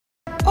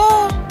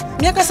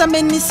me kasa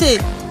meni say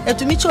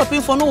etumi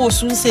chopping for no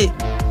wosun say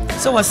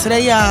so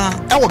wasre ya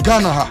e wo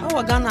Ghana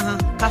ha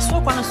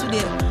kaso kwa no so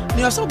de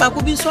me also ba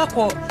ko bi so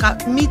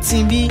akọ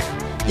meeting bi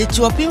ye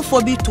chopping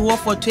for bi to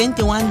for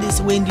 21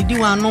 days when did you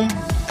anom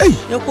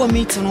ye ko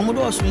meeting no mo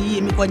do so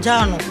yi me ko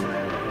ja no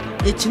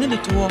ye chine de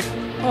to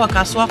o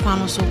kaso akwa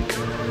no so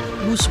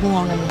bush mo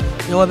ono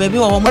ye wo baby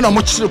wo mo na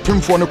mo chire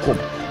pimfo ne kom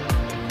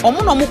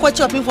omo no mo ko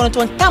chopping for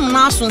no tam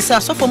na aso nse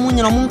asofo mo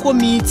nyina mo ko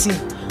meeting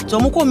so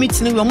mo ko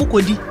meeting we mo ko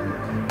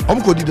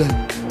di dan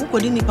mo ko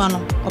di nipa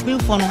no opin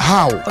for no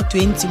how o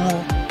 20 mo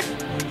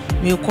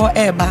me ko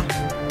eba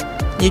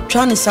ye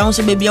twa ne sound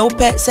so baby a wo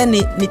pe se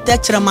ne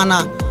techre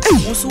mana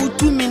wo so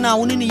tumi na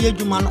wo ne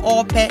yedwuma no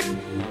o pe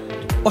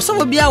oso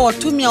wo bia wo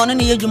tumi a wo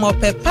ne yedwuma o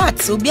pe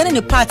parts obi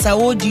ne parts a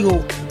wo di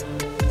o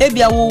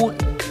ebia wo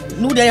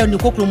nu de ne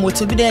kokro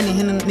moto bi de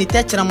ne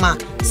techre ma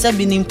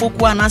sabi ni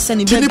mpoku ana se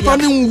ne bia nipa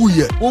ne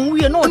nwuye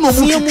onwuye no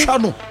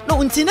tiemu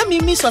no ntina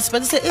mi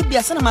suspect se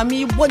ebia se na ma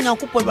mi bo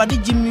nyankopɔ brade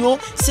jimio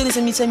se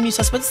ne se mi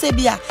suspect se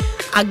bia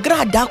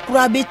Agradaa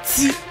kura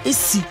beti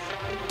esi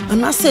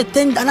ana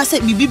se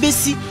bibi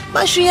besi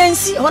ba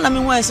hwensi ho na me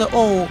ho se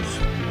oh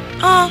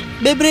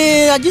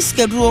bebre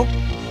agiskeduro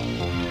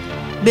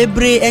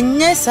bebre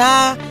enye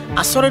sa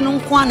asore no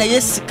nko na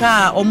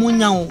yesika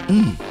omunya o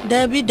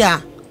David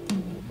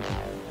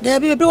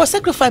bebre was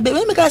sacrifice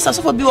bebre me ka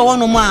so for bi wo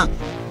no ma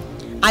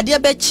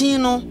ade be chi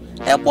no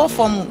e bo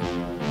from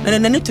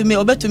na to me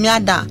obetumi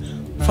ada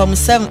from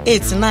 7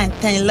 8 9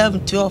 10 11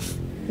 12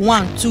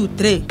 1 2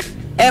 3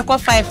 e ko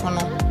 5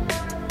 no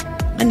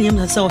ani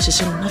yem say o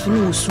hye no afi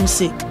no osun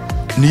se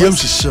ni yem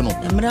hye no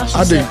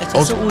ade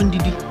so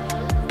ondidi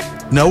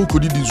na wo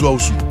kodidi zo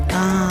awsu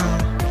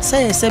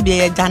say be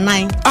ye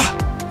janan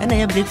na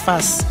ye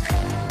breakfast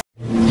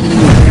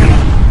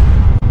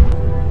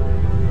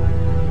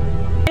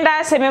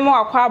se memo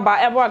akwa ba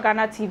ebo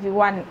Ghana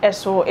TV1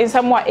 eso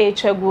insamo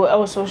echegu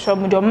e social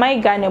media my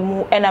Ghana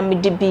mu na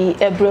medibi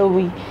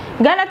ebrewi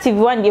Ghana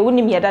TV1 ye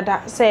woni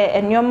dada se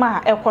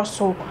enwoma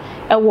ekoso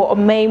ewo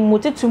omai mu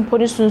tetumpo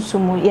ni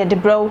sunsumu ye de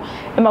brew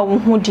e ma wo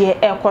hu de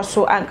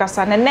ekoso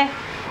ankasa ne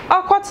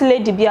akot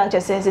lady bi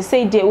agese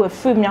say de we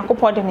film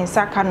yakopɔ de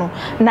nsaka no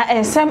na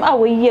ensem a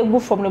we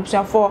yegu from no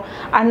busuafo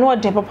ano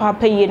de papa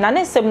paye na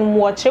ne nsem mu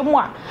wo kyeremu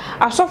a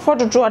asofo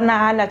dodo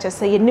na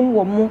kyese yenim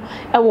wo mu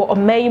ewo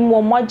omai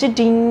mu mo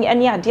agidin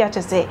ane ade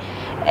kyese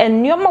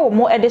ennioma wo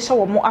mu ede hye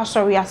wo mu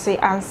asori ase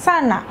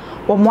ansana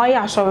wo mu aye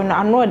asori no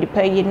ano de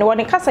paye ne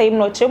woni kasa yim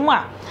no kyeremu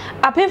a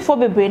apemfo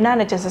bebre na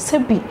kyese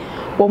sebi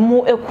wo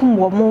mu ekum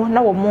wo mu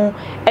na wo mu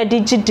ede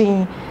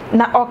gidin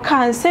na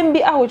okan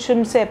sembi a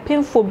wotwem se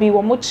pinfo bi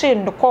wo mo che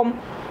ndokom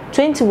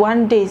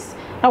 21 days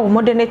na wo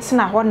modernity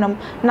na honam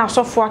na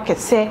asofo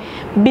akese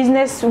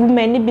business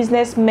women ni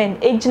businessmen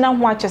ejina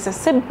ho akese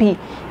sebi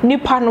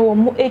nipa no wo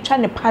mo etwa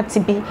ne party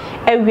bi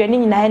ewie ni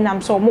nyina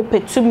enam so wo mo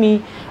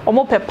petumi wo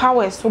mo pe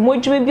powers wo mo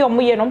dwuma bi wo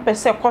mo ye no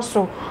mpese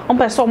ekoso wo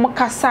mpese wo mo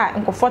kasa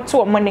nkofo te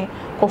wo mo ne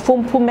kofo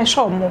mpu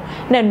mesho mo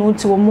na nu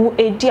nti wo mo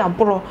edi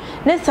aboro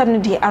ne nsam ne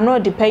de ano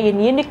de paye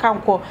ni ni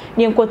kanko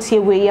ni nkotie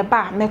we ye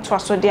ba meto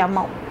aso de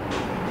ama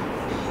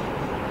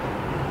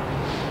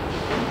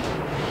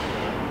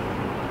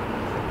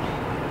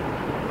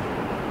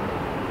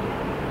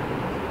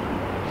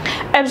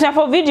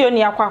for video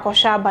ni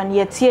akwakosha aba ni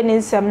yetie ne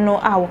nsem no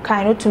a wo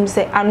kan no tum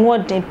se ano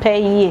de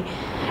paye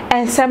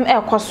ensem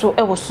ekoso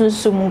e wo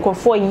sunsum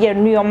nkofo ye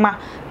nuoma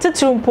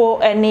titirumpo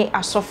ene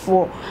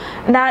asofo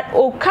na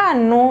o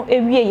kan no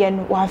ewie ye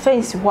no wa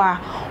fancy ho a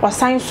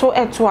wasan so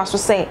eto aso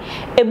se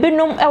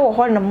ebinom e wo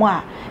ho no mo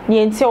a ni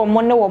enti o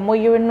mo ne wo mo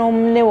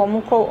yerenom ne wo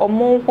mo ko o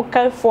mo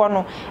hokalfo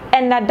no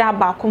ena da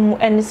ba ko mu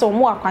ene se o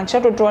mo akwanche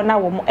dodo na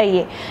wo mo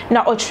eye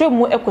na o twere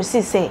mu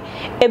ekosi se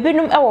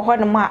ebinom e wo ho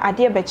no mo a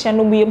ade be kye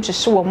no mu yem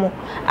hyehye wo mo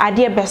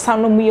ade be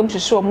san no mu yem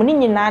hyehye wo mo ni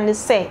nyina ne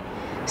se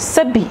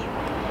sabi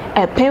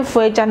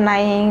painful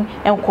janan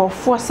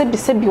enkofo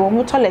sebi wo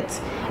mu toilet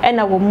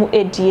ena wo mu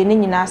edie ne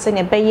nyina se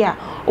ne beye a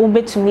wo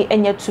betumi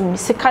enya tumi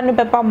sika no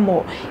beba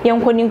mo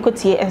yenkoni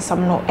nkotie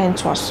ensam no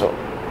ento so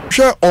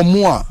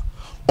hwe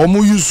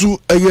omo yuzu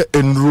eye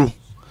enro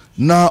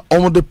na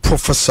omo de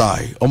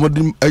prophesy omo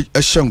de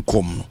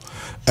ehyenkom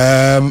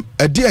no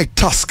edi a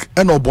task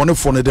ena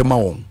obonefo ne de ma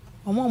won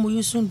omo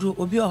yuzu ndro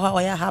obi oha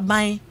oya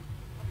haban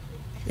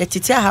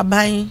yetiti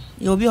haban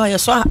ye obi oya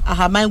so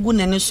haban gu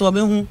ne so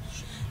obehu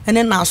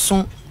ene na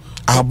so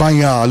haban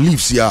ya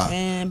leaves ya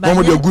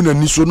omo de gu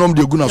ne so no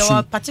de gu na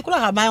so particular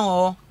haban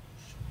wo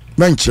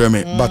men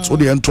cheme but o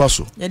de ento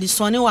aso ye de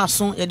so ne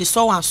waso ye de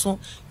so waso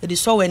ye de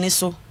so weni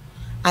so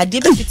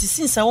ade be fiti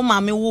since wo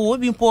maame wo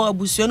obi mpo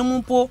abusuo no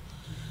mpo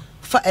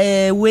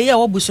we ya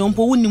wo abusuo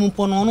mpo wuni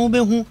mpo no no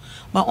behu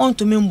ba on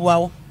to memboa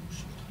wo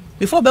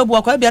before be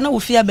boa kwa bia na wo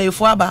fia be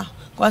ifo aba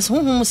kwa se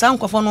hunhum sa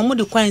nkofo no mo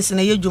de coins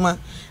na yedwuma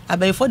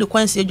abayefo de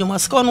coins yedwuma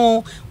ska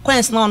no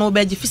coins na no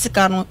be gi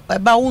physical no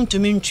ba wo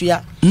ntumi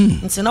ntwia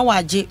nti na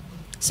waje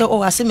se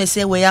o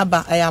asemese we ya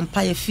ba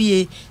ayampa ye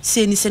fie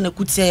se ni se na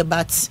kutia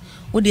bat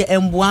wo de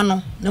emboa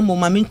no na mo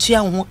maame ntwia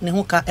ho ne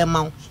ho ka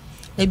ema wo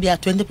ebia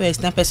 20%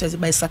 10%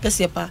 by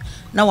sakese pa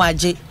na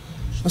waje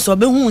so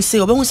obehu se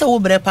wo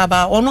bre pa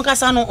ba onu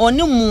kasa no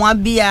oni mua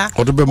bia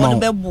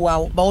be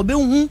bua ba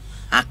obehu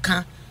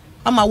aka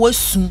ama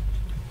wasu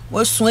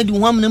edi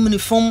ho amna mni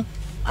fom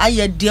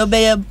aye de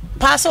be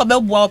pass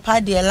obebua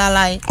pa de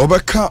lalai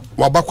obeka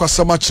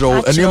wabakwasama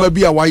kire enema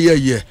bia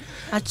waye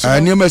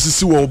enema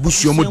sisi wo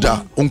obusuomu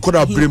da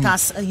onkora brem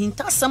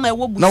hintasama e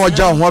wo busu na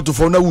waja ho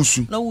atofo na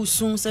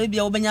wusu say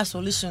bia obenya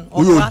solution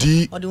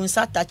odi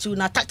unsa touch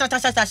na tak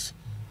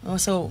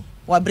so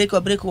wa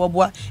break wo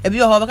boa e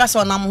bia ho beka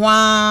so nam ho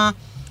a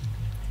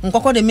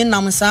nkokọ de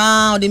minam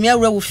sa de mi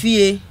awura wo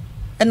fie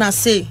na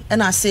say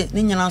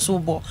ni nyana so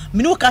bo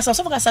minu kasa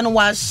so kasa no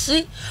wa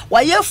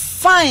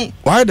fine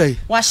why dey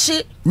wa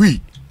shi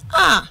oui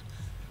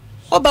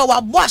oba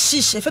wa bo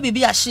shish e fe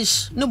bibi a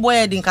shish no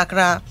boy din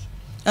kakra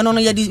eno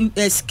no ye di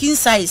skin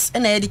size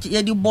na ye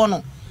di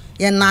bono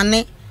ye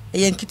nane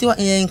ye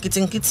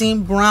nkiti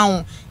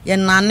brown ye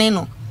nane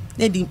no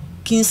na di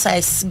skin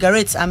size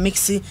cigarette a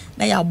mixi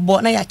na ya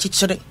bo na ya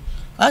chichire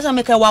asa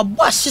make wa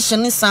bo shish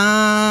ni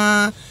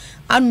sa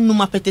anu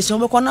ma petition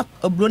be kona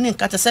obroni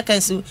nkata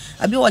seconds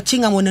abi wa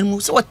chinga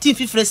monanmu so wa team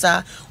fifre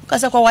sa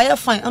ukasa kwa wa ye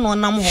fine ana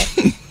onam ho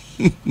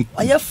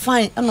wa ye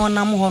fine ana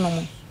onam ho no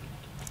mo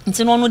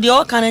nti no de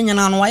o kan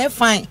nyana no wa ye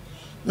fine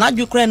na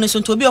dwukra no so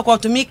nti obi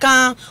okoto mi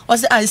kan o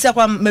se a se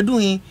kwa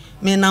meduhin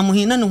me nam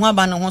hin na ne ho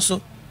aba ne ho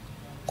so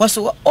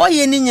kwaso o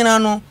ye ni nyana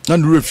no na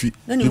ne refi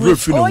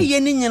o ye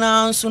ni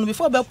nyana so no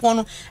before be pon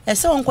no e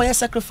se won koye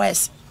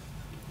sacrifice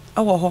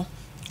awo ho.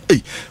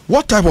 Hey,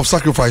 what type of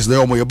sacrifice they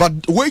are?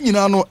 But when you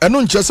know, I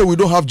don't just say we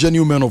don't have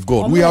genuine men of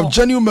God. We have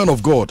genuine men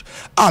of God.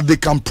 They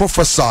can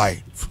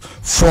prophesy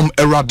from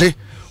Agradaa.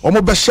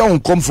 Omo besha on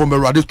come from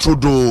Agradaa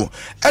trodo.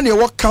 Any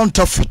what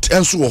counterfeit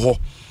and so ho.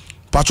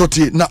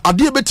 Patroti na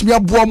ade betimi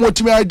aboa mo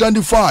timi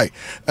identify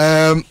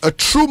a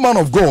true man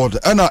of God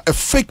and a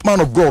fake man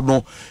of God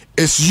no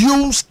is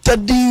you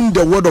studying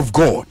the word of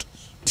God.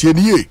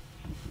 Tieniye.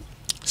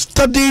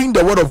 Studying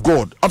the word of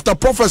God after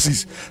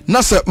prophecies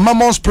na se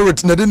mammon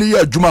spirit na de ne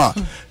ya adwuma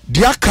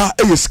diaka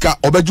eyeska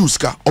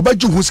obejuska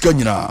obejuhuska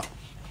nyina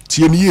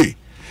tieniye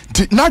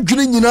na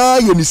dwene nyina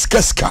ye ni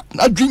skaska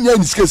na dwenya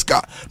ni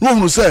skaska no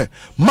hunu se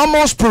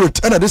mammon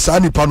spirit na de sa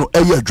nipa no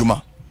eye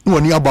adwuma no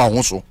wani aba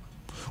ho so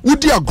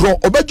wudi agro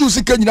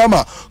obejusika nyina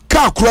ma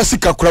ka akura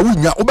sika kura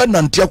wunya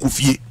obenante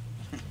akofie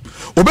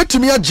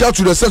obetimi agya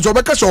to the sense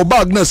obeka se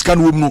obag na sika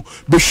no wom no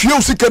be hwie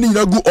usika ni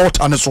nyina gu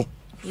altar ne so.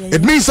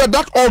 It means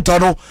that altar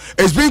no,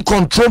 is being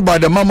controlled by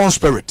the mammon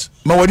spirit.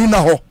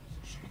 Mawadina ho.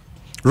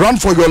 Run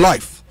for your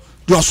life.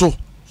 Do so.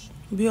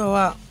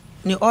 Biwa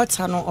ni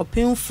altar no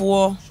open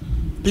for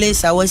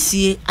place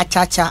awasi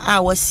achacha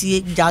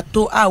awasi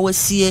jato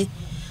awasi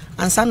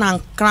ansa na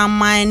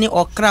nkramman ni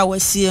okra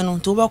awasi no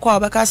to be kwa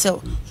obeka se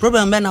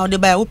problem be na ode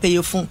ba wo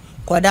pay phone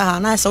kwada ha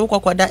na se wo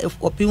kwada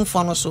open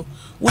for no so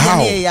wo de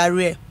ne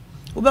yare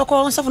wo be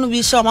kwa nsafo no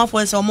bi sha man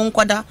for se o mon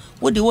kwada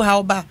wo de wo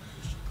ha ba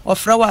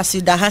ofra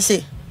wasi da ha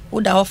se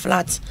uda ho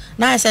flat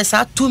na say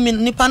sa 2 min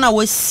nipa na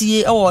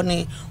wasie e wo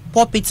ne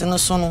pulpit no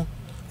so no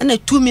na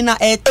 2 min na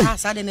e ta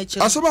sa de na chi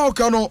asaba o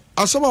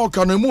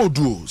kano mu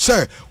oduo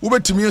say wo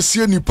betimi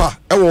asie nipa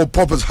e wo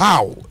pulpit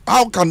how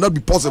can that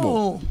be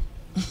possible?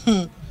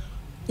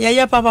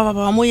 Yeah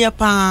papa mo ye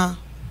pa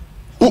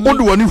o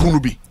de wani hunu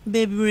bi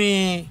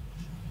bebre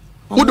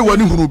o de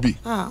wani hunu bi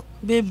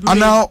bebre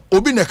ana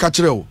obi na ka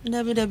kire o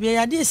dabi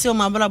ya de esi o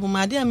mabra bu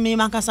ma de me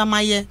makasa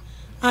maye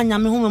anya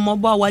me hu me mo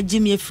bo a waji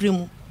me afiri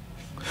mu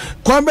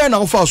kwambe na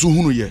ofa so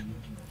hunu ye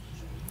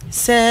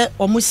se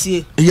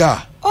omusie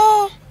yeah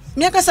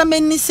me akasa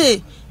menni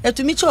se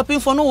etumi chi opin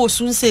fo no wo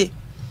sun se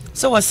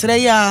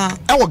wasre ya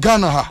e wo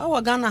Ghana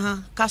ha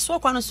kaso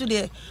kwa no so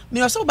de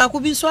me so ba ko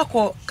bi so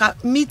akọ ka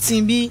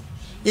meeting bi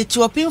e chi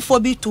opin fo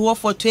bi to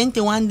for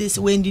 21 days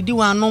when didi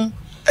wanom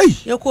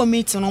ye ko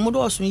meeting no mo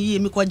do so yi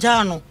mi ko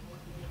ja no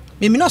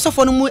me no so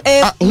fo no mu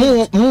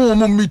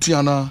mu meeting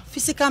ana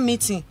physical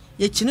meeting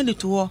ye chi ne de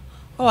to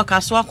o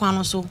kaso akwa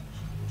no so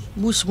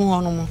bush mu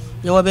hono mo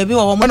ye wa baby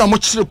wo mo na mo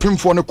chire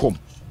pimfo ne kom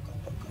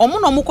omo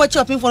no mo ko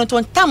chire pimfo ne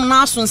to tam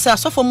na aso nse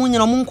asofo mu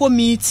nyina mo nko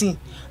meeting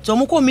to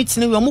mo ko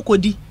meeting we mo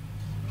kodi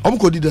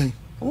dan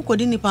omo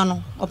kodi nipa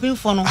no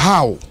opimfo no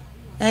how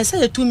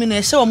say 2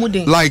 minutes omo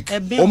den like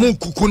omo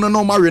kuku na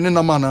no ma we ne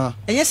na mana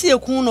say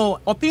ekun no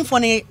opimfo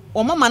ne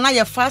omo ma na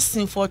ye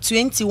fasting for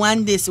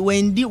 21 days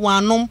when di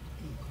wanom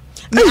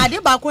me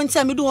ade ba ko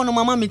ntia me do hono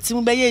mama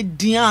metim be ye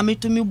din a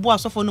metumi bu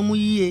asofo no mu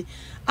yie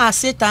a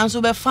Satan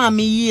so be fa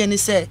me yie ni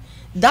say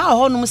da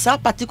honum sa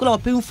particular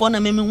opimfo na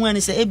me hu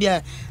ani say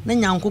ebia na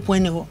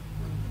nyankopon ni ho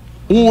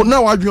na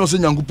wadwen so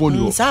nyankopon ni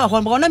ho sa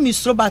ho ba na mi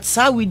stro but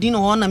sa within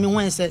ho na me hu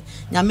ani say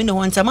nyame ne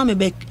ho ntama me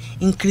be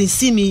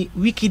increase me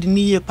wicked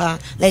ni yie pa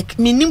like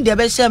me nim de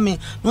be share me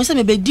no say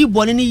me be di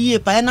bone ni yie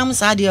pa enam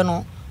sa de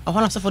no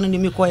ahona sofo no ni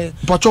mi koye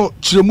pacho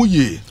chiremu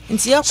yie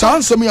sa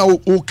ansem ya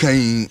o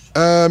kan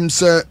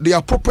say the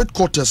appropriate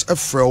quarters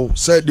efrel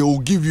say they will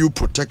give you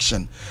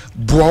protection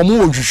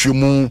boamu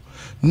ohwehwemu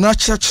na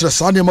chechre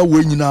sa de ma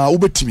we nyina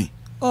obetimi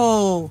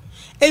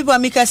eba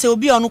mika say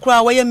obi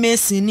onukura we ye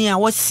mesin ni a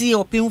wo si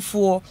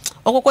opimfo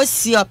okokọ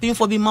si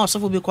opimfo bi ma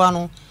osofo bi kwa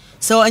no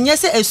So anya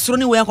say esuro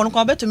ni we anko no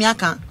betumi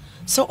aka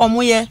so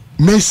omoye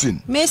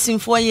mason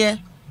for ye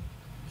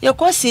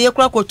kosi ye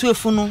kura kotu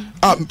efu no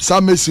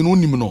sa mason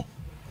unim no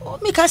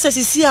mi ka say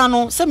sisi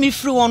ano say me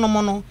free one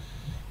mo no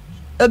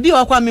ebi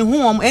wa kwa me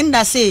hu om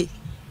enda say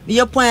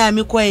ye pon ya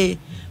me koye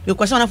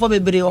because na for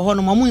bebre ho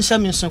no mo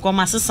nhyɛ me nso ko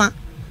masesa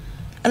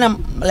and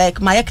I'm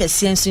like my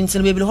ekesienso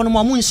ntin bebre ho no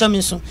mo nhyɛ me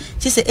nso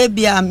ti say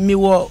ebia me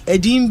wo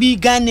edin bi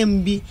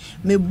ganem bi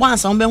me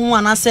bonsa mo be hu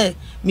ana say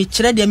me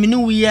kyerɛ de me ne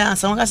wuye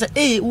ansa mo ka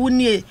say wo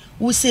nie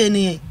wo say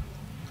ne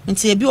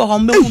nti ebi wo ho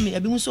mo be hu me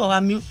ebi hu so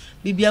ho me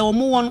bibia wo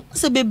mo won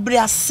say bebre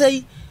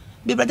asai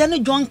bebre da ne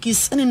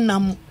junkies ene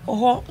nam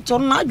ho to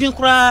na adwen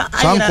kura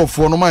ayira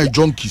sankofo no my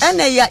junkies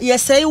ene ye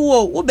say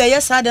wo be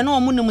yes ade na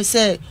omo nim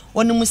say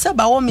onim say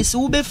ba wo me se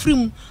wo be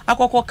frim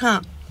akokọ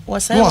kan wo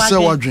say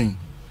wadwen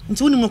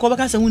nti wonim ko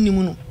beka say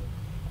wonim no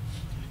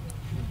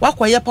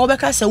wakoye pa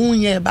beka say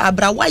wonye ba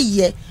abra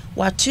waye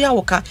watua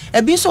woka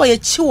ebi so ye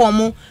chi wo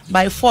mo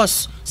by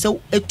force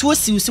so etuo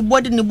si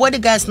body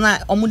guys na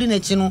omude na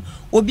chi no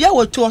obi a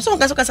wotuo so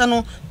nka so kasa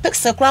no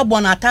pixel crab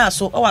bon ata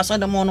so o waso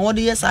dem no wo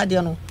de yes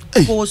ade no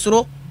ko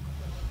soro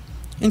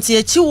nti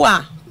echi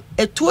wa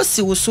etuo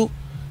si wo so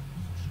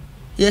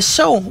ye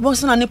show bo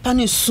so na nipa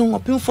ne sun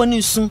opimfo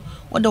ne sun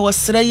wo de wo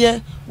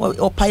sreye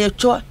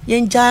opayecho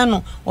ye njan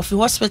no of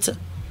hospital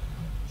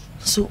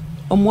so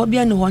omo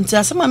bia ne ho nti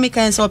asema me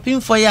kan se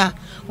opimfo ya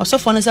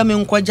osofo ne se me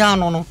nkwaja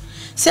no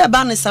se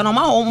ba ne sa no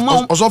ma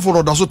osofo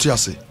ro da so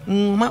tiase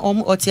ma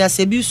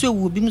otiase bi so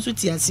ewu bi so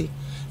tiase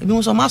ebi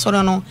mo so ma so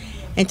no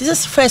enti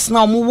this first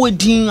na omo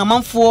wodin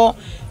amanfo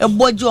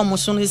eboji omo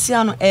so no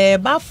sia no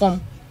ba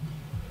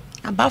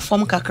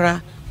form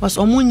kakra was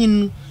omo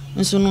nyin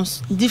nso no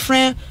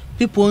different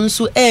people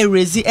nso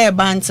raise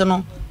ba nti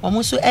no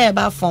omo so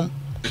ba form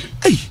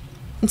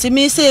nti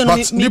me say no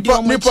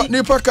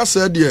nipa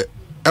kasa de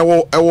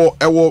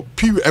ewo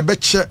period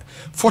ebeche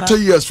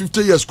 40 years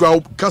 50 years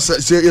kwa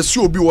kasa say esi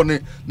obi woni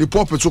ni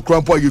pulpit so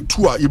krampo ye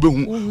tu a ye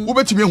behu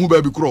obetimi ehu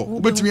ba bi kro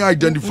obetimi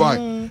identify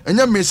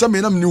enya me say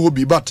me na me ni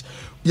hobi but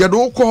ye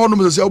do ko ho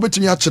no say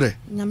obetimi a kire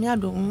nyame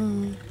ado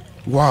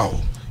wow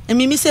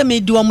me say me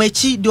di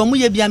omachi di omu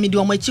ye bia me di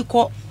omachi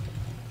ko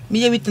me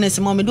ye witness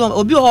mo me do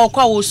obi ho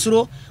kwa wo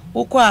suro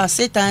wo kwa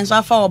Satan so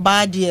afa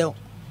oba de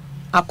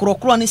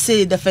akrokro ni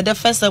say the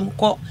first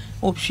ko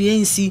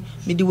ophiensi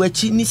me di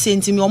wachi ni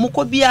senti me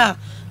omukọ bia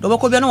do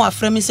beko bia na wa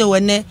frame say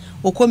wene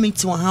o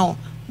committee wo ha o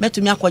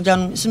metumi akọja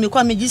no so me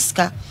kwa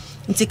mejiska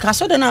nti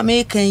kaso de na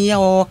me kan ye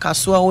o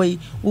kaso we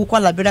wo kwa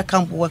labira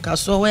camp wo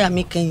kaso we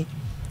amekan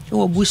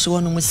wo bush wo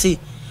no mo say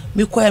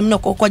me kwa em na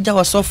kokọja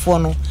osofo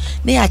no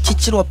na ya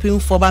chichire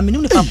opimfo ba me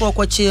ni papa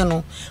okọche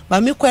no ba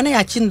me kwa na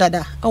ya chi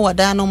ndada o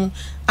wada no mo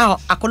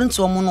according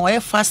to omo no we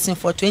fasting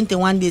for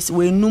 21 days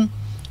we num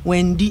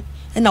wendi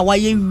na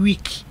waye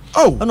week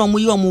ono mo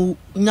yi omo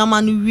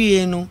nyama no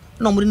wie no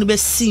na mo no be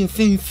si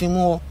mfimfim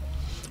wo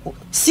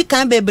si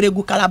kan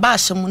bebregu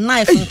calabash mo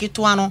knife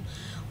nkitoa no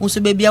nso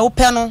bebia wo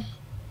pɛ no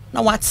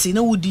na wati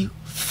na wudi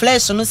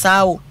flesh no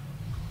saa o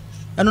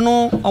eno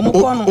no omo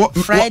ko no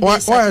Friday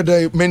why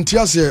dey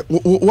mentiase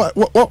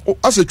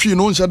asetwi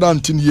no nhyɛ da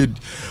ntin ye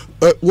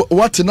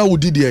what na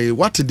wudi dey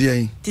what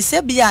dey ti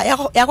se bia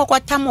yakokwa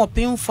tam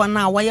opimfo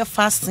na waye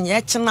fasting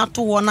ye kyena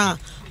to wo na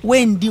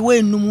wendi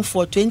we num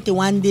for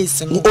 21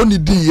 days no oni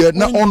di ye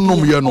na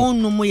onum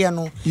ye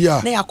no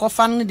na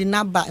yakofa no di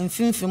naba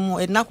mfimfim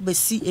e na ko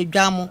besi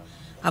edwam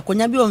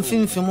akonya bi o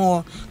mfimfim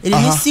o e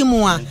ni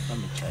simu a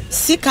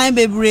si kan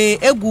bebre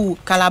egu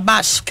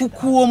calabash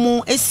kukuo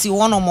mu esi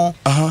wonomo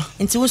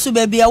nti wusu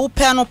be bia wo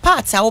pɛ no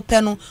part a wo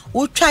pɛ no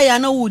wo twa ya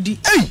na wudi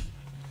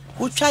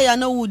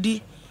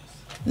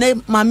na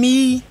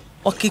mami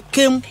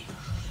okekem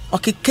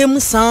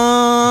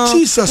san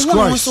Jesus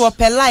Christ so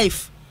per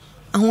life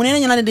ahune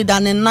nyana de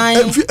dan nan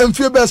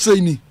emfie be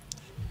say ni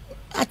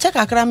a check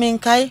akra men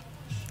kai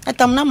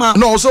atam na ma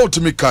no so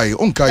to me kai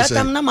on kai say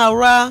atam na ma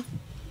ra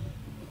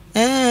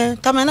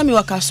tam na mi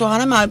wakaso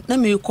na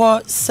mi ko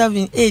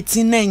 7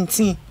 18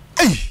 19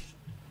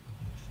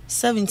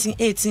 17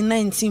 18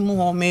 19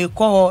 mo me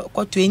ko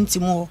 20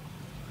 mo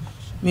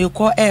me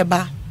ko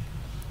eba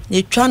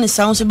ye twa ne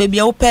sound so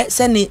baby wo pe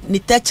se ni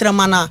techre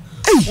mana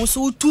wo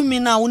so utumi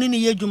na wo ne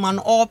yedwuma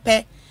no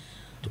ope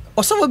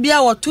osobo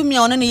bia wo tumi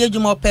a wo ne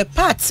yedwuma ope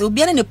part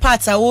obi ne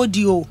part a wo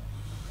di o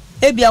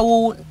ebia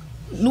wo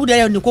nu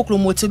de ne kokro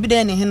moti obi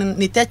de ne hin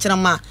ne techre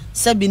ma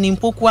sabi ni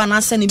mpoku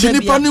ana se ne bia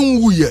nipa ne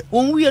nwuye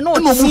onwuye no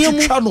no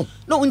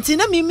no nti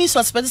na mi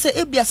suspect se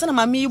ebia se na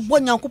ma mi bo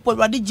nyankopɔ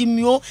wade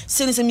gimio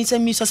se ne se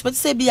mi suspect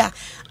se bia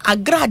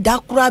Agradaa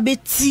kura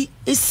beti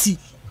esi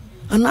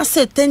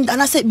anase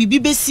anase bibi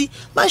besi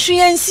ma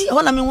hwensi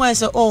ho na me ho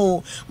se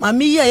oh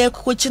mami ye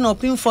kokochi na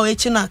opimfo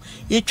echi na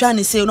ye twa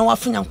ne se no wa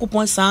fanya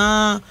nkopon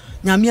saa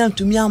nyame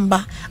antumi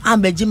amba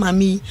ambeji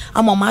mami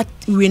amama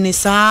wene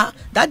saa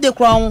that day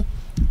crown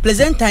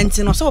presentant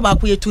no so ba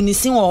ko ye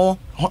tunisin wo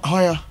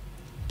hoya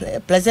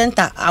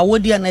presenter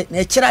awodi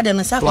na kira de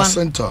no safa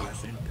placenta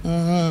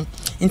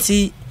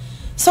nti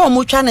so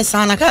mo twa ne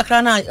saa na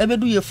kakra na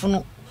ebedu yefu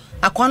no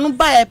akwano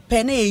ba e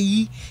pe na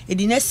eyi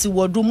edi na si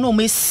wodum na o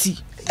mesi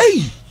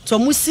so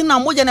musi na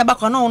moja na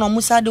bakwa na ono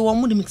musa de wo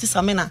mu de mixi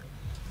samena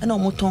na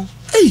omoton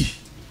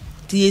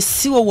ti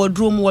esi wo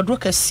wodro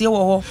kese wo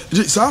ho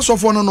sa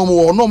sofo no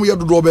no ye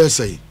dodo be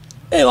sei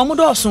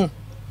omodo so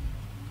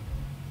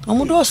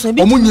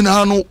bi omo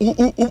nyina no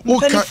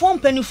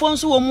penifon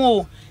so wo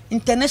mu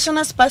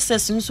international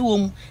spaces nso wo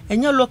mu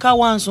enye local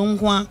ones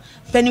nko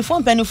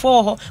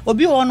penifon ho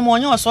obi ho no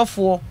onye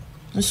osofo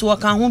nso wo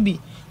kan ho bi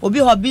obi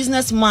ho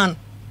businessman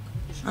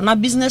ana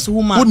business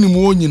woman woni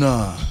mu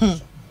nyina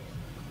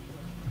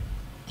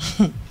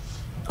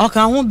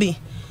okan ho bi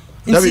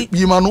nti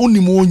yima no woni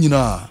mu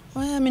nyina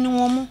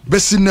minimum mo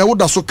besi na wo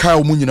da so kai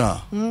o mu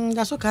nyina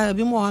da so kai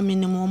obi mo wa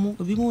minimum mo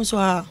obi mu so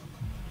ha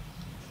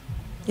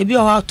ebi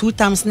o 2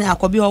 times na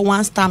akobi o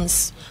 1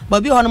 times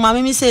but bi ho no ma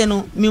me say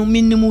no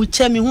minimum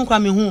che me hu kwa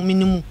me hu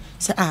minimum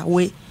say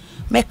we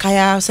me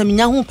kaya say me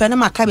nya hu pe na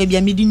maka ba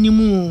bia me di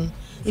nimu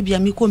e bia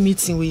me ko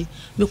meeting we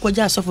me ko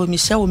ja so for me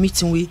share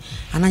meeting we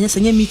ananya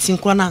say nya meeting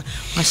kro na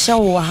ma share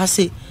wo ha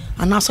say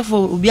ana so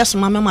for obi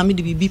asoma me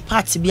de bibi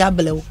party bi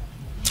abelewo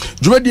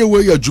Jumedi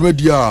way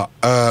Jumedi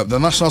the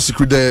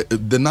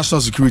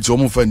national security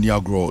almost for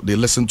Niagara. They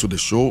listen to the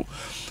show.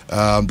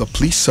 The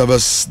police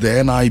service,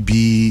 the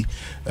NIB,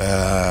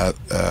 the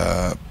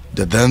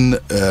then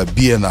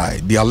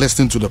BNI, they are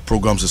listening to the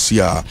programs this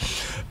year.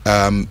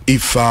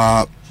 If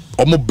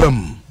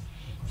Omobem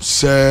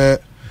say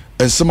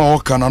and some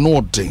can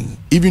anointing,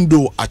 even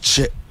though I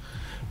check,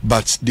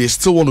 but they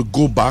still want to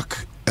go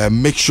back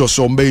and make sure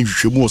some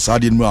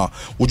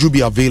would you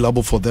be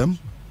available for them?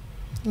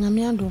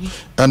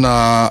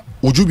 And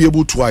would you be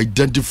able to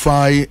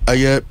identify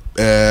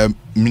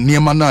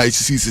Niamana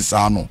ACCROSS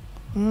ano?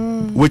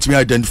 Which may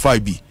identify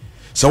be.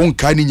 So one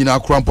kind in our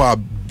crampa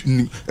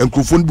and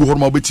Crofon be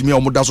horma with me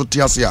or Modaso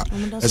Tiasia,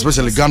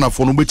 especially Ghana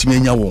for no bit me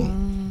in your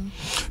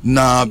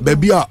na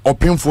baby a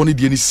open for the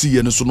DNC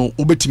and so no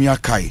ubetimi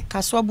akai.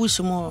 Kaswa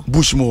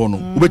Bushmo no.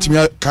 Ubetimi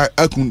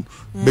akun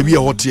baby a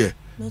hot here.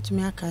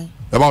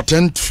 About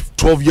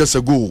 10-12 years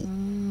ago.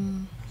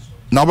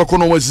 Now we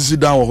can always sit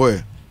down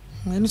where.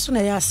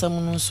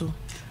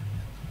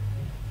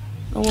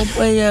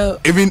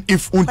 Even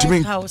if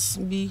ultimate house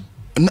be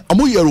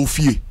amo yero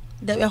fie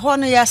the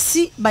hono ya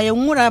si by a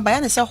mura by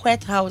an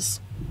White House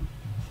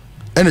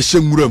and a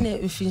shemura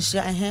if in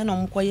no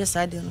mkoye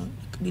side no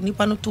the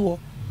nipa no to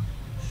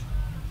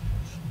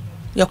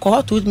your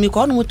cohort with me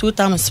call 2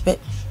 times spec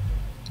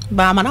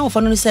ba mana ofo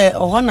no say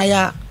ohona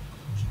ya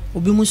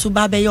obi musu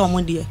ba be ye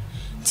omo de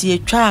ti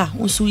etwa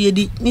nso ye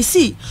di ni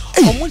si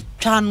omo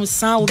twa no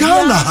san obi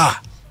Ghana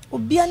ha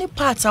obi ani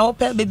part a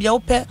ope baby a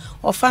ope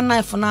ofa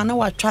knife na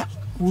watwa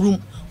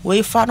room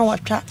we fa na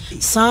watwa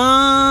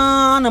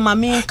san na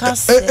mame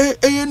kase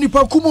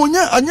nipa kumo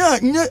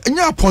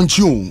anya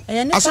ponchi o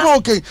asema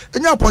okay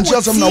anya ponchi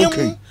asem na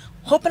okay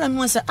hope na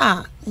me say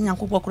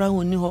nyankopɔ kora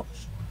honi ho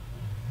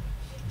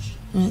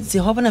ti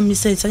hope na me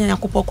say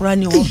nyankopɔ kora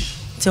ni ho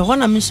ti ho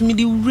na me so me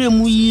di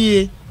wuremu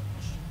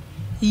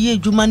yie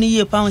dwuma ni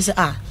yie pa say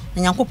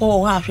nyankopɔ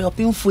wo ha hwe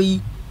opemfo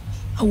yi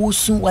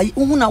awosu waye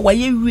uhuna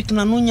waye week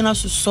na no nyina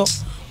soso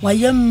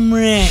waye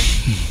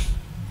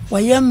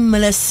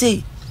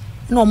mlese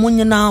no mo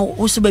nyina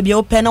osu bebia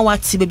ope na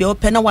wati bebia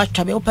ope na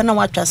watwa be ope na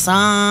watwa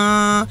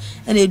saa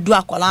na edu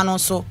akwala no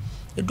so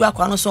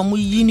mo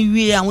yi ni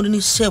wie a wo ni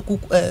hye ku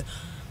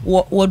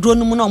wodro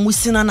no mu na mo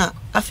sina na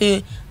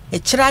afi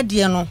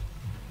ekirade no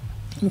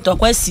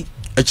ntokwasi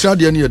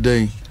ekirade no ye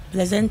den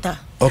presenter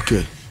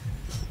okay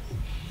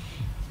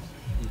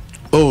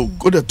oh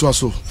good to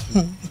aso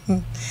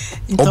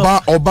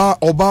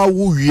oba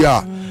wo wi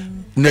a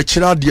na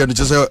kirade no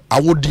chese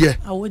awode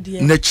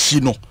na chi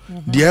no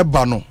de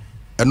eba no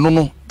eno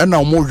no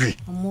na mo hwe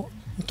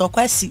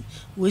ntokwasi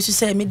we su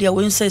say media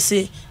we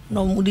nsese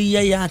na mo de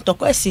ya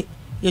ntokwasi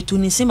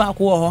yetunisi ba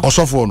ko ho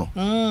osofo no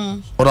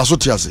oda so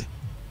tiase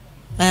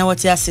what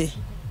tiase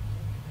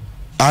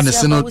ne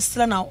sino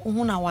usra na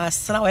hu na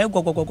wasra wa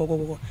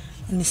gogogogogogo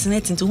ni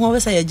sineti nti hu we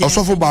say ya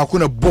osofo ba ko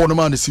na bo no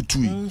ma na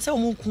situi say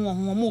mo ku ho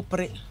mo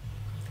pre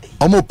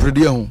omo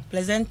predi ho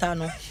presenter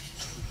no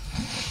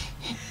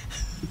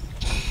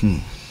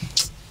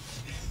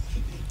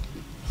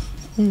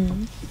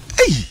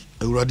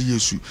Agradaa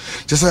Yesu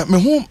just me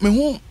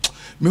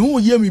ho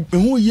ye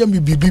mi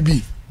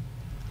bibibi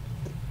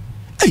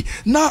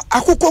na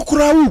akokɔ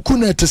kura wu ku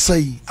na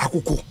etesai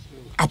akokɔ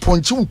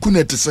aponche wu ku na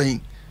etesai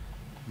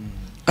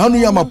anu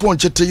ya ma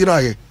ponche te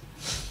yiraye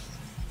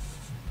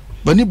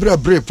bani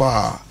bre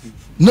pa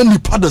na ni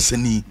pada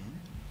sani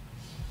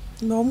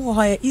no mo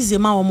ha easy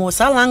ma o mo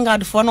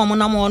salangard fo no mo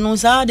na mo no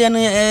sa de no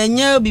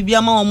nya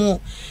bibia ma o mo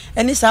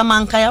eni sa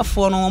manka ya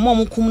fo no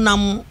mo kum na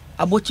mo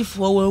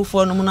abochifo we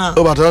fo no na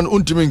but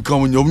untimi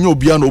nkam nya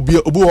obi an obi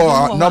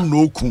nam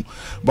no oku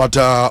but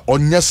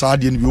onye sa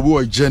de no bi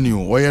obi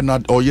genuine oye na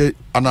oye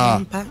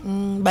ana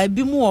ba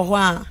bi mu ho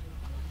a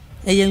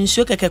eye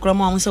nsuo kekekra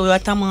mo se we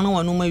atam no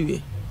wonu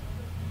mawie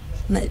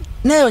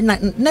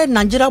na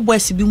Nigeria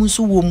boys bi mu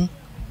so wo mu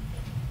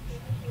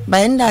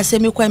ba nda se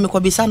me kwa me ko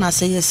bisa na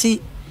se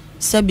yesi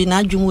se bi na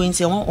adwum we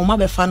nti o ma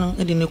be fa no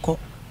de ne ko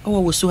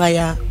o wo so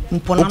haya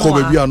mpona no ko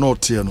ba bia no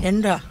te no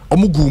endra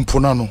omugu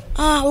mpona no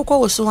wo ko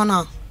wo so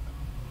na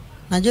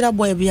Nigeria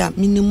boy bia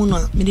minimu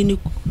no medini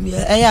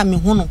eya me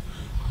hu no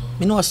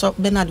me no so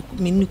Bernard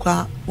minni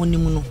kwa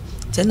onimu no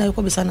tena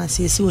yoko bisa na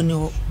siesi oni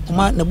ho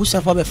oma na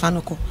busa fo be fa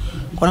no ko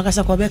na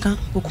kasa ko be kan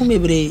oku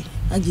mebre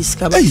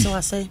agiska ba so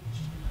asai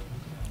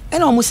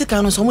ena o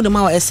musika no so mu de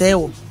ma wa ese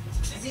wo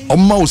o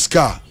ma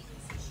uska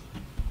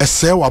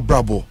ese wa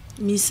brabo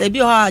mi se bi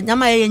ho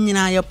nyama ye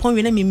nyina ye pon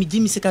we na mi migi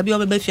misika bi o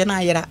be ba fie na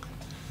ayera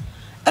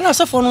ena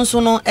so fo no so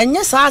no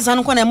enye sa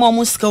azan ko na ma o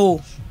musika o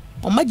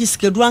ma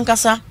giska duru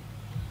ankasa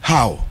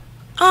how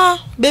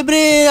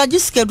bebre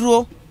agiska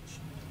duru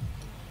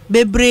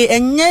bebre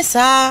enye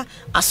sa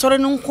asore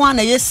no nko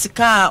na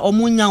yesika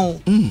omunya o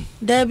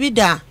David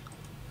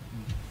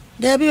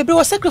bebre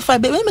wo sacrifice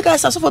be me ka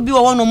sa so for bi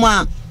wo no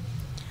ma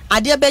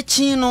ade be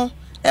chin no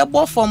e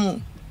bo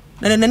from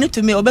na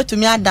to me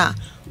obetumi ada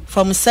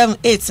from 7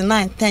 8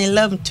 9 10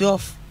 11 12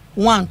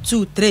 1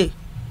 2 3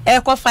 e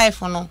ko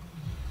 5 no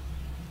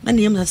na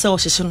ne yem sa wo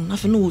hyehye no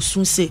afi no wo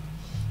sun se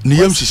ne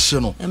yem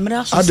hyehye no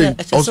emra so se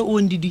e se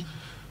wo ndidi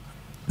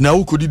na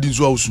wo kodidi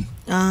nso a wo sun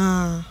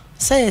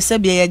say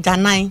be ye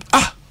janan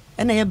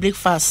na ye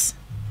breakfast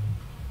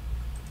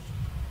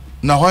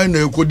na why na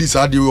ekodi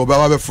sa de we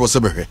oba be fro se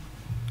behwe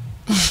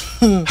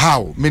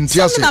how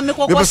mentia se be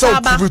person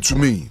prove to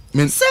me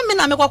se me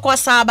na me kokko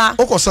saba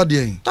o kosa de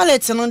en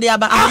toilet no de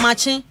aba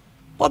amachi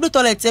public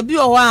toilet bi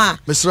o wa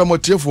mesra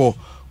motiefo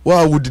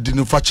wa wudidi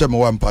no fa che me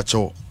wa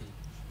mpache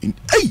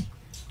hey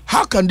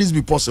how can this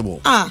be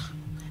possible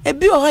e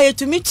bi o ha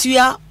yetumi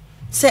tua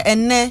se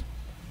enne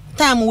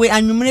time we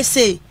anwumre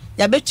say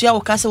ya betua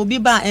wo kasa obi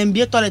ba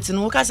MBA toilet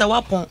no wo kasa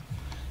wapon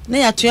na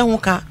ya tua ho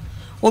ka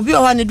obi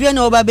o ha ne dua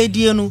na oba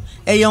bedie no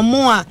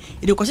eyemo a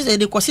de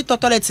kosi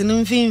toilet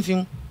no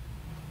mfimfim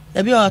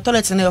ya bi o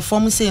toilet na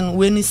form say no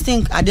we ni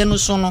stink ade no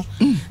so no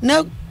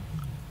na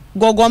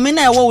gogomi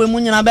na ewo we mu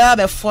nyina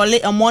be fole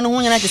emo no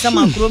ho nyina kese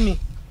makromi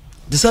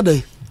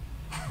disade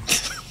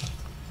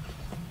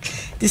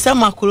disa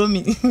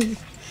makromi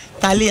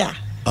talia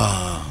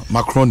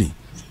macaroni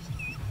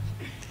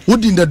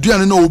wodi nda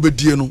duane na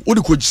obedie no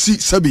wodi kogisi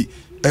sabi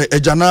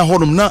ejana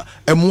honum na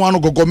emo no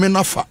gogomi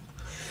na fa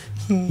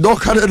do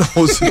kare na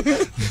hosi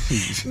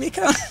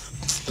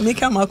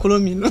mika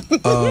macaroni no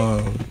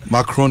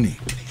macaroni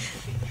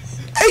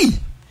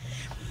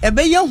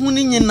ebe ye hu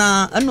ni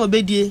nyina na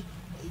obedie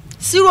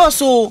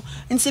serious o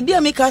nti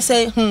bia mika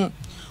say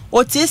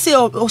o tiese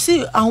o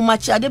si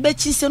ahomachi ade be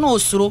chi se no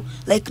osuro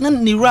like na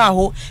ni ra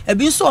ho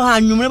ebi nso ha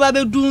anwumre ba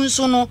be du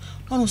nso no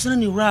no so na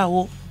ni ra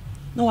ho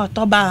na wa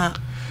toba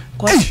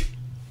ko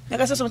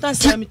mika say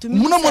sometimes me to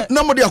me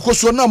na mo de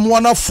akoso na mo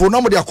na fo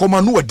na mo de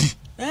akoma no wadi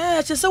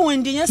chese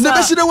wendi nya sa na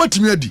besi de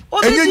watimi adi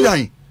enye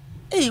nyan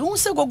un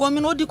se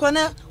gogomi no di ko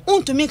na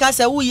untumi ka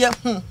say wo ye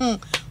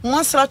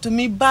won sra to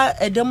me ba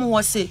edem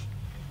wo se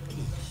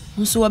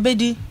nso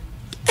obedi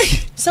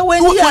se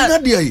wendi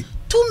ya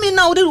tumi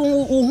na odi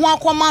hu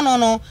akoma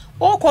no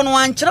o ko no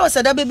ankyere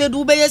se da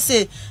bebedu be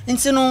yese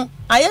nti no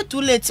aye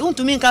too late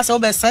untumi ka say wo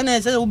be san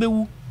na se wo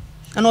bewu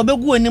ana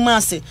obegu anim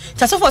ase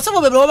chase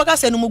for bebe wo be ka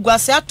say no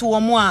muguase ato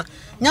omo a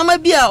nyama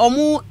bia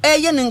omu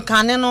eye ne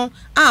nkane no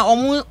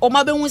omu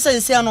oma be hu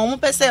se se na omu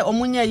pese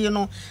omu nya yi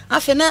no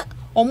afi na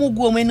omu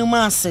gu omu anim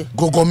ase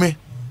gogome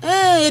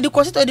ye di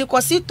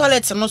kosi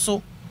toilet no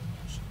so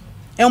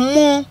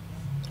emu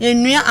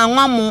enua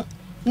anwamo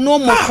no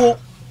moko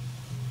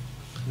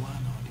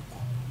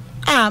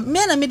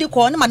me na me di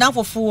ko ne madam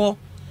fofo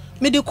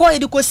me di ko ye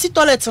di kosi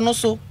toilet no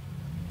so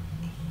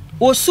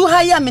osu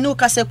haya me ne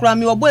ka se kura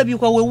me obo abi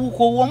ko wewu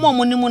ko wo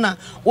mo nimu na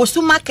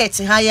osu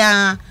market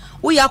haya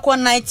wo ya ko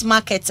night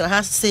market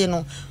ha say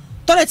no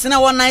toilet na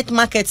one night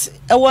market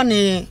e wo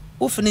ne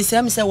wo finish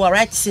am say wo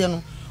right say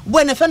no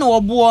bo ne fe no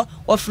wo bo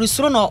o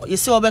frisuro no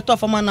yesi wo beto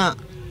fama na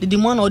didi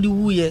mo na odi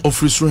wuye o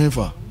frisuro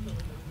hefa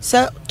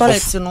se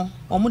toilet no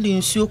o mu de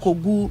nsuo ko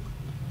gu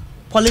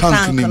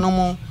polytank no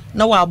mo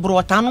na wa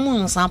bro ta no mo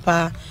nsan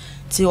pa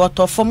ti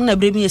otofom na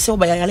bre mi yesi wo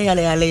ba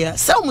yale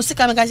se o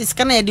musika me ka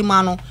sika na yedi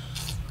ma no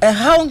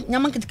how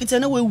nyama kitikiti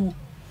na wewu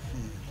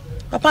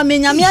papa me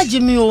nyame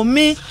agimi o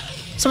me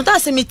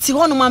sometimes me ti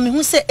ho no ma me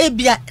hu se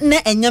ebia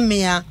na enye me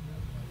ya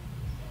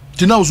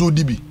ti na ozo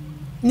dibi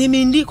ni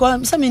me ndi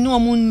ko se me ni o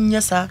mu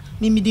nya sa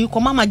me di ko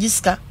mama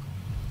jiska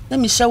na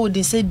me sha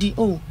wodi se di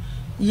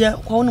ye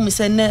ko no me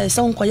se na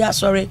se nko ya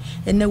sorry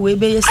ene we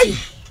be yesi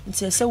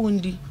nti se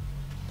wondi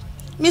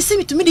me si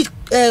me to me di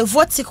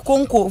votic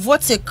konko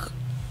votic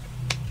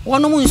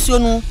wono mu nsuo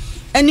no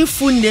any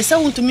funde se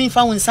won to me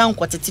fa won san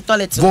kwotete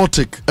toilet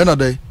votic ena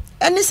dey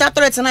any sa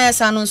toilet na ya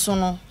san nso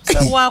no se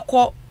wa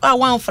akọ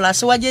one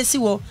flash wa je si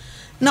wo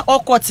na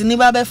okot ni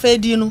ba be fa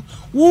di no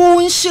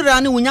wo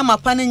nhira ne wonya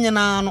mapa ne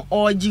nyina no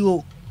oji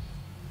o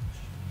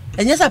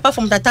enye sa pa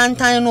from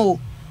tatantan no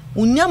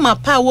wonya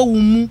mapa wo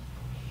wumu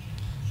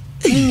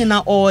ni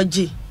nyina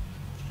oji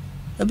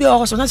ebi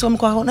o so na se wo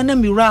mko na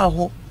mi ra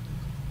ho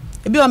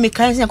ebi o me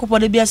kan se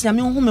akopode bia se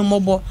me hu me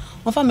mobo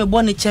won fa me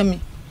bo ne chemi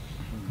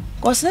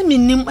cause na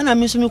minim na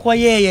me so me ko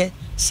yeye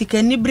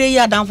sika ni bre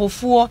ya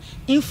danfofo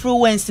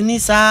influence ni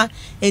sa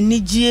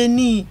enigye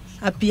ni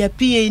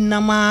apiapie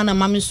nama na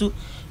mamiso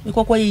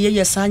ikokọ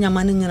ye sa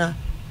nyama ne nyina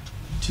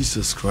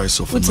Jesus Christ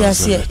of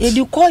Nazareth.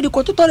 Edi call the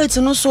toilet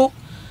no so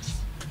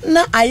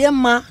na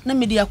ayema na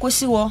me dia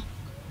kosi wo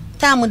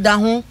time da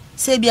ho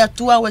say bia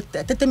 2 hours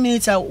 30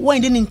 minutes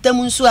when dey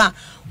ntam nso a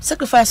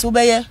sacrifice wo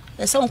beye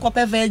ese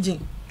wonkope virgin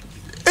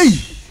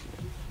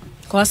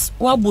cause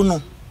wabu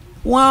no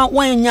wa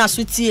nya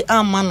asuti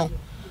amma no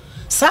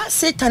sa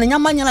Satan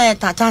nyama nyina ya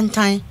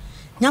tatantan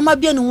nyama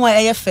bia ne ho a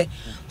eyefe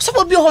so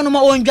bo bi ho no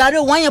ma ondware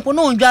wan yepo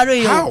no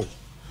ondware yo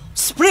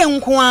spray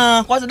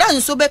nko cause that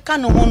nso be ka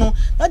no ho no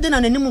na de na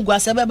nanim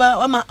guase beba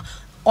o ma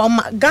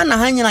Ghana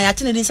ha nyina ya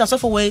tene din so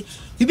for we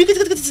bibi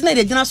kitikiti na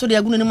de gina so de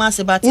agu no ma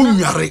se ba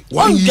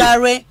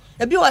ondware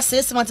ebi wa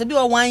 6 months ebi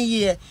wa 1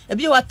 year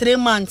ebi wa 3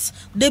 months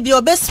de bi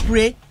o be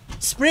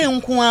spray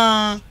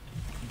nko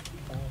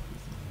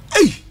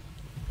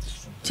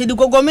ti di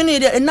gogomini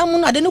de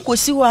enam na de ne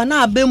kosi ho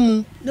na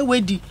abemu na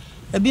wedi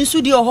ebi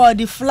nso di ho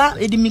di fla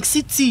e di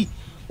mixi tea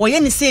wo ye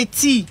ne say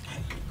tea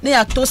na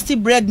ya toasty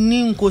bread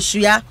ni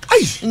nkosua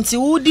nti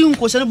wudi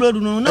nkosua bread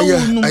no na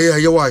wunu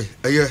why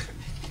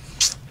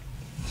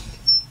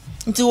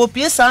nti wo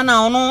piesa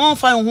na ono on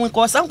fa hu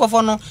ko san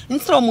kofo no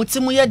ntro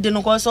mutimu ye de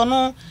no ko so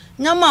no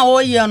nyama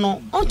wo ye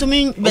no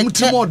ontumi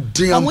bete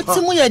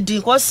mutimu ye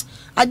de cause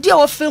ade a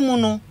wo femu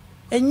no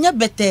enye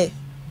bete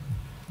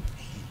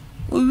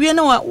wie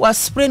na wa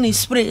spray ni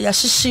spray ya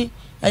shishi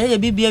ya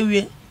bibia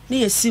wie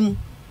ni yesim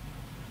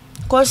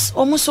cause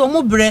omuso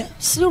omu bre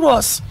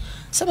serious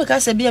sabe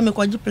ka se bia me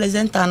kwaji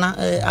presenter na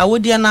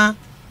awodi na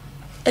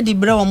e di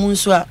bre omu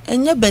nso a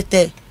enye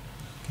bete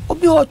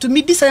obi ho to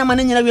mi disa ya ma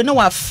na nyina wie na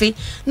wa fe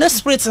na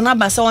spirit na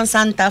ba se won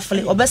santa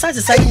fle obesa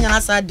se sa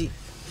nyina sa di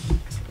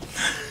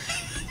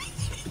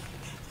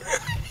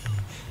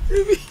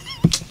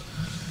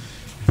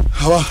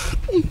hawa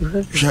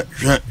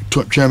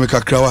twa me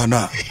kakrawa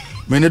na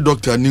many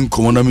doctor nin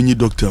komo na menyi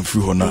doctor mfi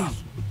ho na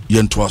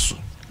yento aso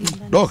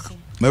doc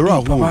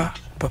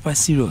papa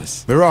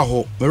serious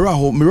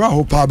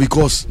miraho pa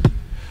because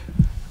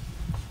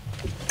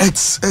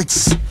it's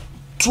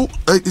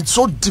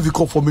so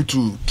difficult for me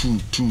to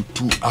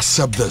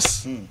accept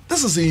this.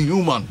 This is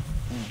inhuman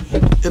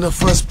in the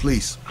first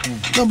place.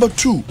 Number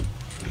 2,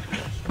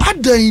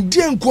 at the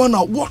Indian corner,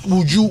 what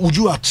would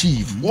you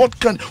achieve? What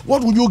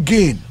would you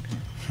gain?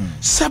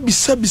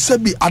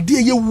 Sebi ade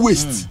ye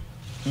waste.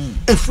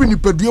 Efri ni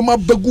pedue ma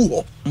begu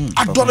ho.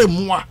 Adore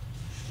moa.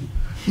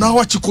 Na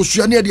wa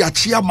chikosua ne de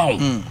achia ma wo.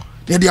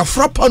 Ne de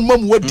afrapan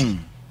mam wadi.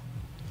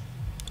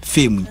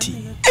 Fame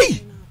ti.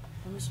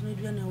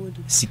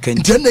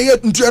 Sikan then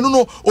ntu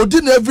no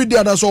odi na every day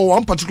and so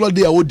one particular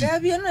day odi. There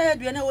be no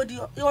aduane odi.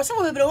 You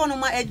some bebre ho no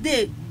ma a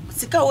day.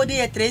 Sika odi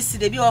ye 3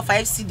 cedi bi o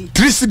 5 cedi.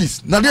 3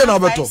 cedis. Na dey na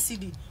beto. 5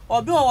 cedi.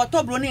 Obi o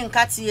water bro ni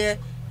nkate ye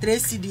 3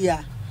 cedi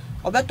a.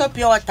 Obeto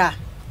pure water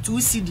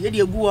 2 cedi e de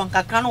egu won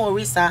kakra no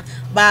risa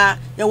ba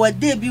ye wa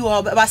day bi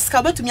o ba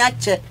sika betumi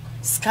ache.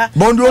 Sika.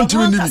 Bondo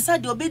ntimi ni. Asa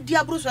de obedi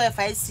abro so ye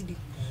 5 cedi.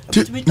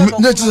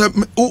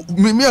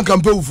 Me an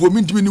kampe ufuo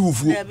mi ntimi ni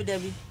ufuo.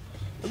 Debi.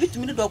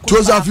 Obitumi ni do ko.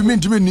 Toza afi mi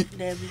ntimi ni.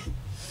 Debi.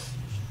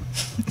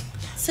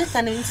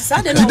 Satan nti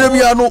sa de no.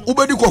 Tidebi ano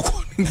ubedi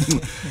kokko.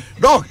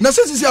 Dog, na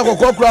sisi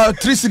akokko kra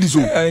 3 cedis o.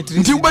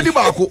 Nti ubedi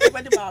baako.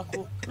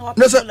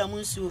 Na se la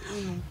munsu.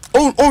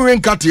 O wen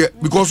katie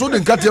because o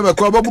den katie be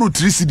kra baburu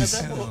 3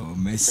 cedis. Oh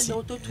mercy.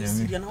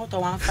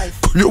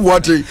 You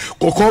what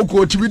kokko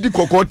ko tibidi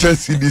kokko 10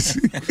 cedis.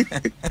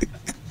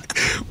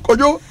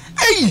 Kojo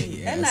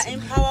na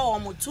empower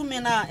omo tumi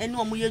na ene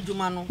omo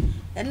yedwuma no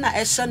na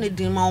ehye ne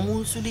din ma omo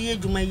nsu de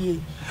yedwuma ye.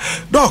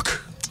 Doc,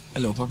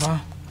 hello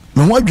papa.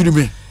 Me ho adwiri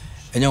me.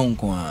 Enya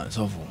wonko a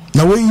sofo.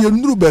 Na we ye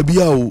nduru ba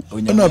bia o.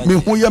 Na me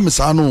ho ye me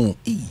sa no.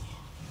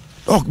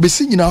 Doc, be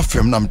si nyina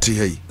afem na mte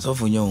hey.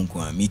 Sofo nya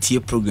wonko a me tie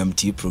program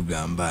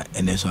ba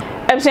ene so.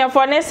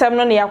 Ebusuafo ne sem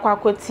no ne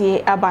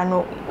yakwakotie aba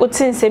no.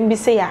 Otinsem bi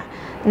se ya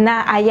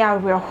na aya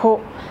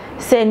awerho.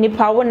 Se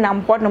nipa wo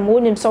nam ho no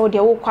wonim so de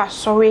wo kwa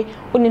sori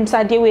wonim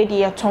sa de we de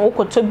yeton wo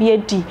koto bi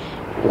adi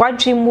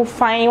wadwi mu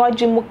fan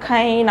wadwi mu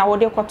kan na wo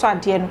de koto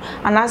ade no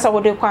anasa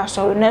wo de kwa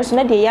sori nanso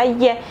na de ya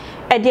ye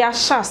e de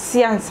ahya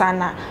se ansa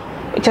na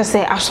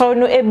kyese asori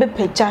no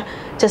ebepeja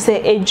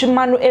kyese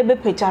ejuma no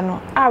ebepeja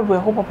no awe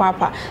ho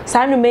papa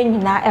sa no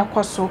menyina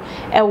ekoso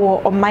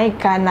ewo oman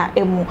Ghana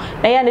emu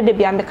na ya ne de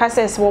bia meka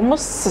se wo mo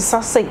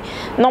sesase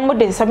no mo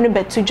de nsam no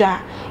betudwa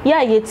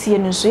ya yetie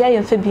no so ya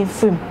yemfa bi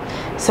mfrim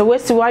so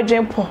wesi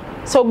wadwen po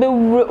so be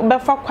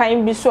fa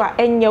kwan bi so a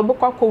enye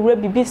obekwa kowura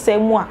bibi sa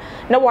mu a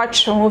na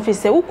watwe ho fi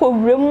se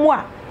ukowura mu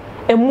a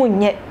emu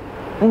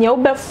nye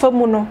obefa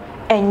mu no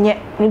enye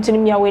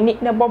ntini ya weni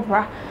na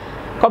bobra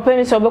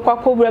kopeni so obekwa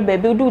kowura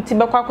baby udu ti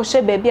bekwa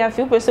kohye baby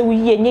afi upese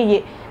wuyi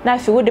enye na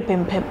afi wo de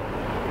pempem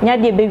nya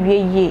de be wie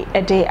ye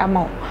ede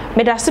ama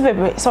medase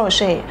bebre so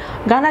hye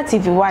Ghana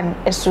TV1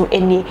 eso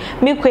eni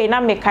mi kwei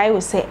na mekai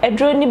wo se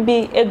edro ni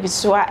bi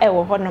ebisoa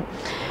ewo hono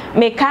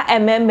meka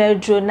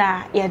ememedro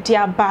na ye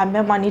dia ba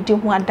mema ne di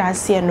ho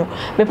adanse no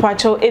me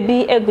pacho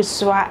ebi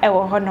egusua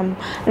ewo honom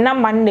na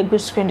man na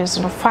eguscreen des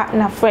no fa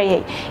na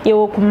freye ye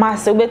wo kuma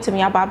se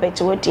obetumi aba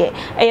abeje wo de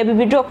eye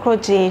bibido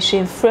kroje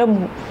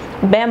hweframu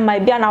bema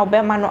bia na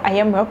obema no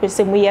ayem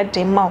opese mu ye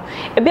de ma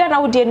bia na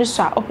wo de ni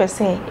so a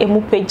opese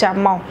emu peja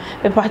ma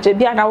me pacho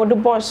bia na wo de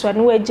boss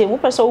no waje wo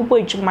pese wo bo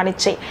adwuma ne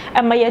che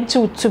ema ye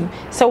tutum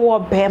se wo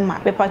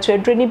bema me pacho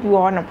adro ni bi wo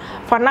honom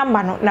fa na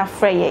ma no na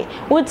freye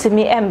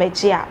wotimi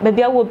emeje a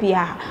bia wo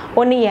bia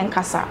oni ye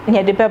nkasa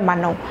ne de bema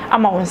no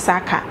ama won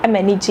saka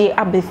ema ni je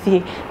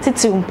abefie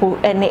titimpo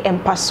ene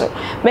empaso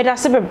me da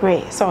se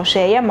bebre so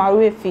share ye ma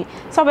refi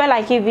so be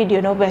like video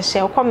no be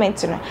share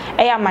comment no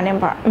e ya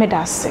manemba me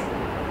da se